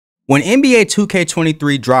When NBA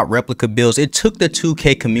 2K23 dropped replica builds, it took the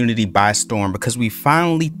 2K community by storm because we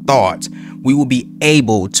finally thought we would be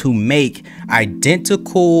able to make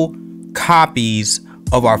identical copies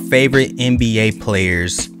of our favorite NBA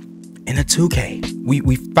players in a 2K.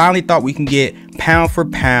 We finally thought we can get pound for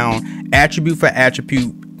pound, attribute for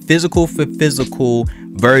attribute, physical for physical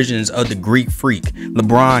versions of the Greek Freak,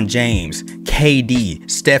 LeBron James,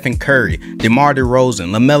 KD, Stephen Curry, DeMar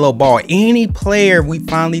DeRozan, LaMelo Ball, any player. We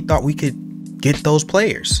finally thought we could get those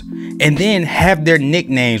players and then have their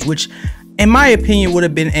nicknames, which in my opinion would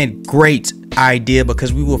have been a great idea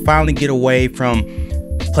because we will finally get away from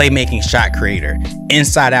playmaking shot creator,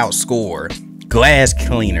 inside out scorer, glass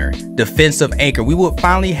cleaner, defensive anchor. We would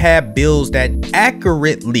finally have builds that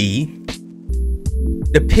accurately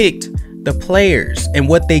depict the players and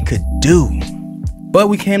what they could do. But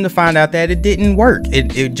we came to find out that it didn't work.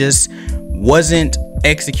 It just wasn't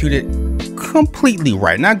executed completely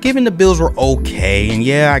right. Now, given the builds were okay, and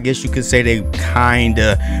yeah, I guess you could say they kind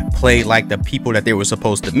of played like the people that they were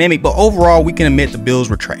supposed to mimic, but overall we can admit the builds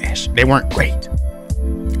were trash. They weren't great.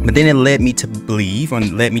 But then it led me to believe,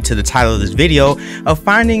 and led me to the title of this video, of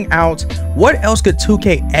finding out what else could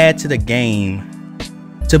 2K add to the game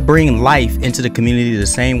to bring life into the community the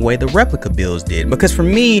same way the replica builds did. Because for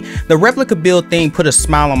me, the replica build thing put a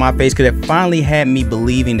smile on my face because it finally had me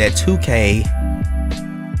believing that 2K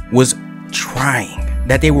was trying,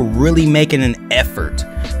 that they were really making an effort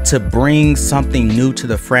to bring something new to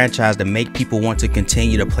the franchise to make people want to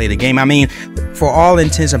continue to play the game. I mean, for all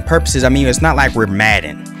intents and purposes, I mean, it's not like we're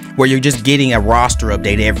Madden, where you're just getting a roster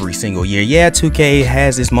update every single year. Yeah, 2K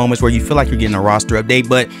has its moments where you feel like you're getting a roster update,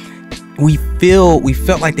 but we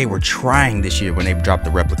felt like they were trying this year when they dropped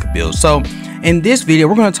the replica build. So in this video,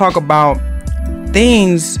 we're going to talk about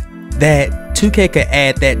things that 2K could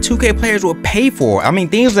add that 2K players would pay for. I mean,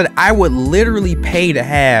 things that I would literally pay to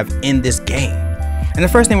have in this game. And the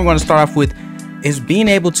first thing we're going to start off with is being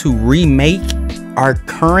able to remake our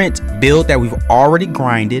current build that we've already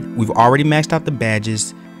grinded. We've already maxed out the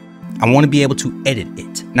badges. I want to be able to edit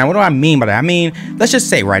it. Now, what do I mean by that? I mean, let's just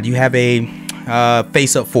say, right, you have a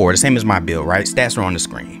face up forward, the same as my build, right? Stats are on the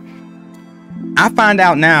screen. I find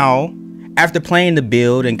out now, after playing the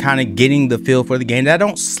build and kind of getting the feel for the game, that I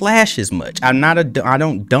don't slash as much. I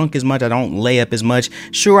don't dunk as much. I don't lay up as much.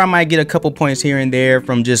 Sure, I might get a couple points here and there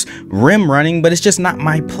from just rim running, but it's just not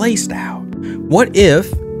my play style. What if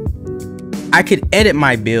I could edit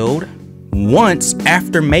my build once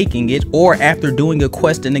after making it, or after doing a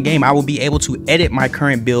quest in the game? I will be able to edit my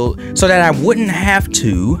current build so that I wouldn't have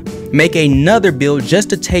to make another build just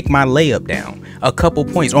to take my layup down a couple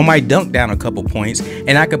points or my dunk down a couple points,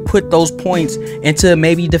 and I could put those points into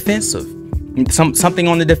maybe defensive, something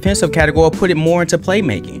on the defensive category, or put it more into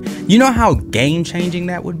playmaking. You know how game changing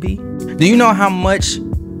that would be? Do you know how much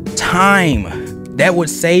time that would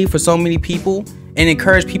save for so many people and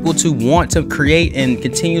encourage people to want to create and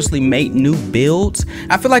continuously make new builds?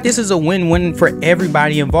 I feel like this is a win-win for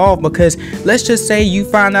everybody involved, because let's just say you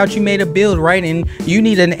find out you made a build, right, and you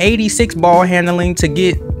need an 86 ball handling to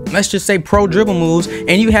get, let's just say, pro dribble moves,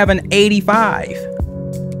 and you have an 85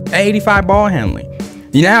 ball handling.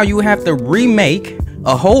 Now you have to remake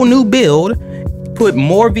a whole new build, put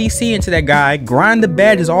more VC into that guy, grind the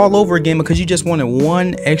badges all over again because you just wanted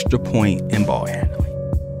one extra point in ball handling.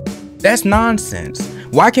 That's nonsense.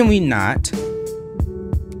 Why can we not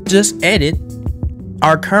just edit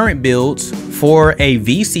our current builds for a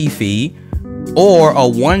VC fee or a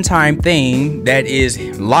one-time thing that is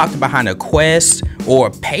locked behind a quest or a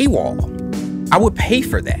paywall? I would pay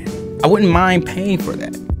for that. I wouldn't mind paying for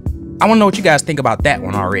that. I want to know what you guys think about that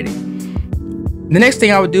one already. The next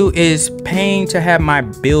thing I would do is paying to have my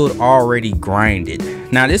build already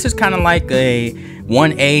grinded. Now, this is kind of like a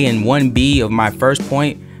 1A and 1B of my first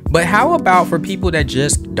point. But how about for people that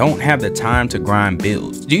just don't have the time to grind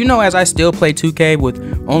builds? Do you know, as I still play 2K with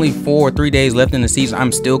only 4 or 3 days left in the season,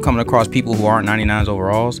 I'm still coming across people who aren't 99s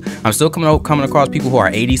overalls. I'm still coming across people who are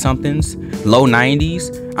 80 somethings, low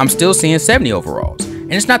 90s. I'm still seeing 70 overalls.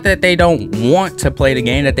 And it's not that they don't want to play the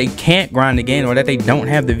game, that they can't grind the game, or that they don't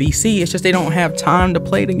have the VC. It's just they don't have time to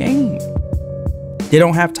play the game. They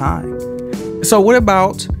don't have time. So what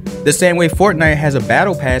about the same way Fortnite has a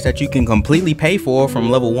battle pass that you can completely pay for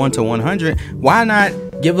from level 1 to 100, why not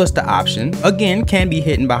give us the option, again, can be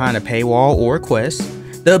hidden behind a paywall or a quest,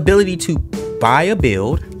 the ability to buy a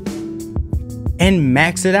build and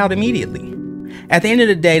max it out immediately. At the end of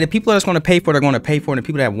the day, the people that's going to pay for it are going to pay for it, and the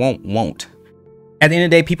people that won't. At the end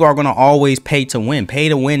of the day, people are going to always pay to win. Pay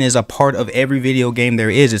to win is a part of every video game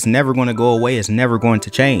there is. It's never going to go away. It's never going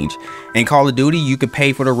to change. In Call of Duty, you could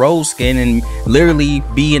pay for the rose skin and literally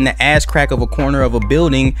be in the ass crack of a corner of a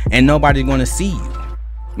building and nobody's going to see you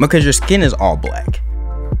because your skin is all black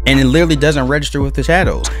and it literally doesn't register with the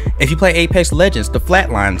shadows. If you play Apex Legends, the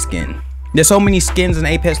flatline skin, there's so many skins in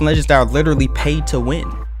Apex Legends that are literally paid to win.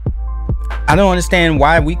 I don't understand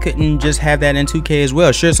why we couldn't just have that in 2K as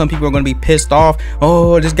well. Sure, some people are going to be pissed off.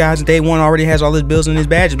 Oh, this guy's day one already has all his bills and his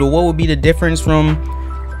badges. But what would be the difference from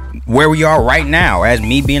where we are right now as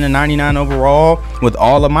me being a 99 overall with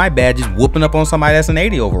all of my badges whooping up on somebody that's an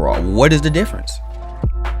 80 overall? What is the difference?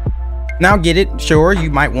 Now, get it, sure,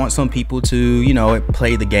 you might want some people to, you know,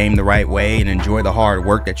 play the game the right way and enjoy the hard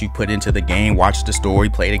work that you put into the game, watch the story,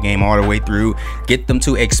 play the game all the way through, get them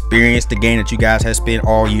to experience the game that you guys have spent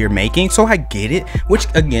all year making. So I get it, which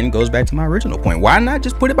again goes back to my original point. Why not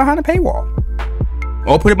just put it behind a paywall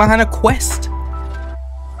or put it behind a quest?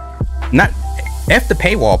 Not F the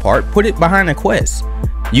paywall part, put it behind a quest.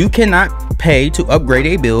 You cannot pay to upgrade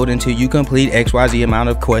a build until you complete XYZ amount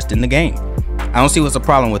of quests in the game. I don't see what's the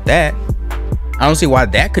problem with that. I don't see why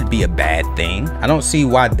that could be a bad thing. I don't see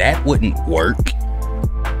why that wouldn't work.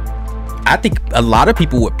 I think a lot of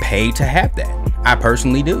people would pay to have that. I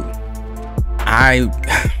personally do.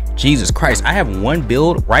 Jesus Christ, I have one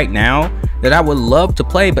build right now that I would love to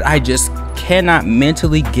play, but I just cannot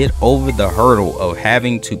mentally get over the hurdle of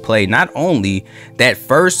having to play not only that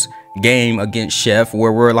first game against Chef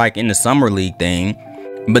where we're like in the summer league thing,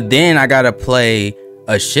 but then I gotta play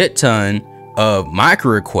a shit ton of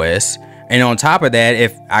micro requests, and on top of that,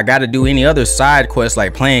 if I got to do any other side quests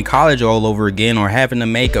like playing college all over again or having to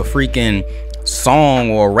make a freaking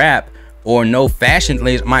song or rap or no fashion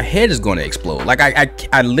lace, my head is going to explode. Like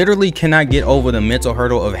I literally cannot get over the mental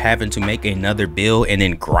hurdle of having to make another build and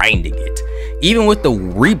then grinding it. Even with the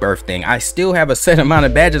rebirth thing, I still have a set amount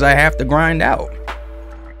of badges I have to grind out.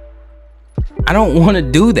 I don't want to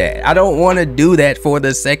do that. I don't want to do that for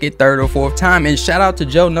the second, third, or fourth time. And shout out to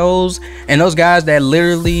Joe Knows and those guys that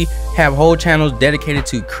literally have whole channels dedicated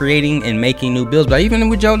to creating and making new builds. But even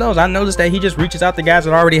with Joe Knows, I noticed that he just reaches out to guys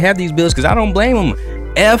that already have these builds because I don't blame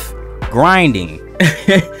him. F grinding.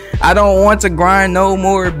 I don't want to grind no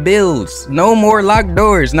more builds, no more locked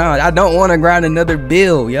doors. No, I don't want to grind another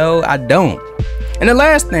build, yo. I don't. And the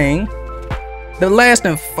last thing, the last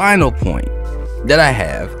and final point that I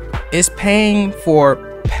have is paying for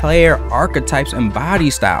player archetypes and body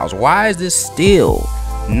styles. Why is this still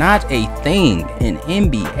not a thing in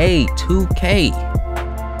NBA 2K?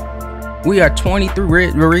 We are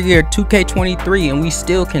 23, we're here 2K23, and we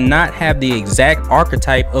still cannot have the exact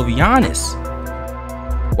archetype of Giannis.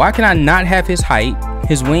 Why can I not have his height,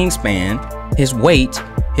 his wingspan, his weight,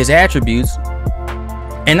 his attributes,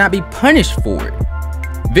 and not be punished for it?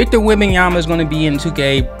 Victor Wembanyama is going to be in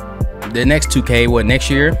 2K, the next 2K, what, next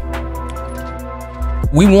year?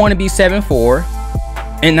 We want to be 7'4"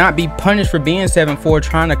 and not be punished for being 7'4"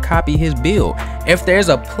 trying to copy his build. If there's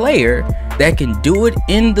a player that can do it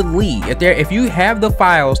in the league, if you have the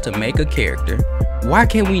files to make a character, why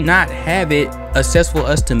can we not have it accessible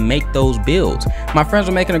us to make those builds? My friends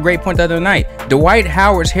were making a great point the other night. Dwight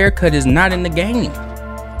Howard's haircut is not in the game.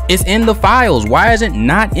 It's in the files. Why is it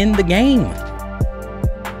not in the game?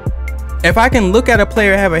 If I can look at a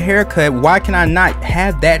player have a haircut, why can I not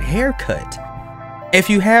have that haircut? If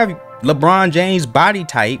you have LeBron James body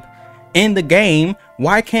type in the game,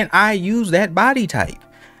 why can't I use that body type?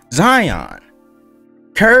 Zion,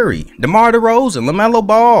 Curry, DeMar DeRozan, LaMelo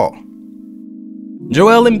Ball,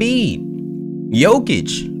 Joel Embiid,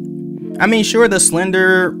 Jokic. I mean, sure, the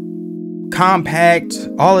slender, compact,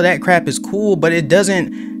 all of that crap is cool, but it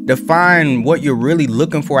doesn't define what you're really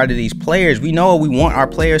looking for out of these players. We know what we want our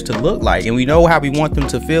players to look like, and we know how we want them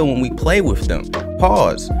to feel when we play with them.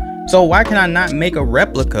 Pause. So why can I not make a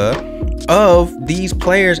replica of these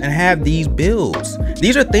players and have these builds?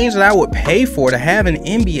 These are things that I would pay for to have in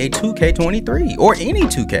NBA 2K23 or any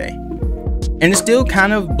 2K. And it still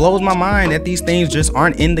kind of blows my mind that these things just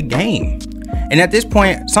aren't in the game. And at this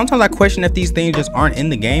point, sometimes I question if these things just aren't in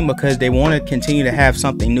the game because they want to continue to have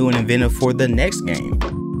something new and inventive for the next game.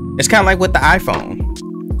 It's kind of like with the iPhone.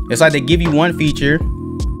 It's like they give you one feature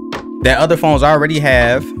that other phones already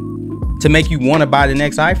have to make you want to buy the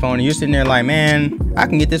next iPhone, and you're sitting there like, man, I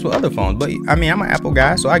can get this with other phones. But I mean, I'm an Apple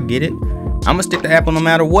guy, so I get it. I'm gonna stick to Apple no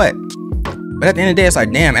matter what. But at the end of the day, it's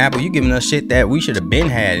like, damn, Apple, you giving us shit that we should have been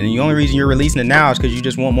had, and the only reason you're releasing it now is because you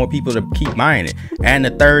just want more people to keep buying it. Adding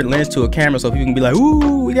a third lens to a camera so people can be like,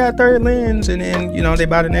 ooh, we got a third lens, and then, you know, they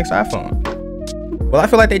buy the next iPhone. Well, I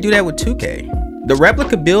feel like they do that with 2K. The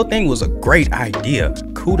replica build thing was a great idea.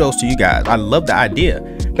 Kudos to you guys. I love the idea.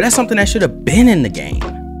 But that's something that should have been in the game.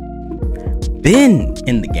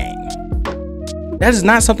 That is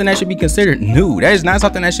not something that should be considered new. That is not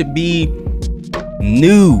something that should be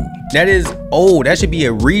new. That is old. That should be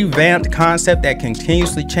a revamped concept that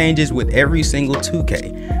continuously changes with every single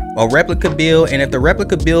 2K. A replica build, and if the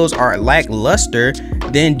replica builds are lackluster,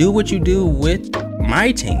 then do what you do with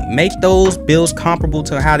my team. Make those builds comparable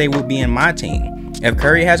to how they would be in my team. If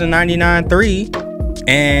Curry has a 99.3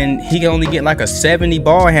 and he can only get like a 70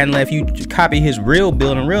 ball handler, if you copy his real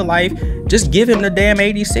build in real life, just give him the damn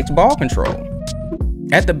 86 ball control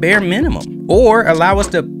at the bare minimum, or allow us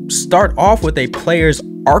to start off with a player's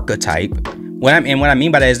archetype. What I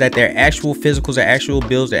mean by that is that their actual physicals, their actual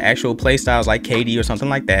builds, their actual play styles like KD or something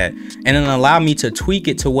like that, and then allow me to tweak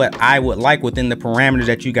it to what I would like within the parameters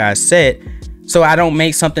that you guys set, so I don't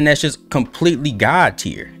make something that's just completely god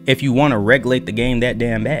tier if you want to regulate the game that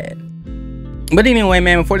damn bad. But anyway,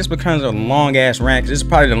 man, before this becomes a long ass rant, 'cause this is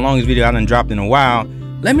probably the longest video I done dropped in a while,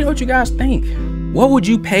 let me know what you guys think. What would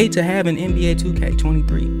you pay to have an NBA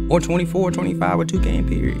 2K23 or 24, 25, or 2K in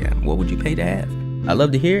period? Yeah, what would you pay to have? I'd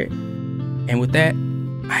love to hear it. And with that,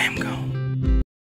 I am gone.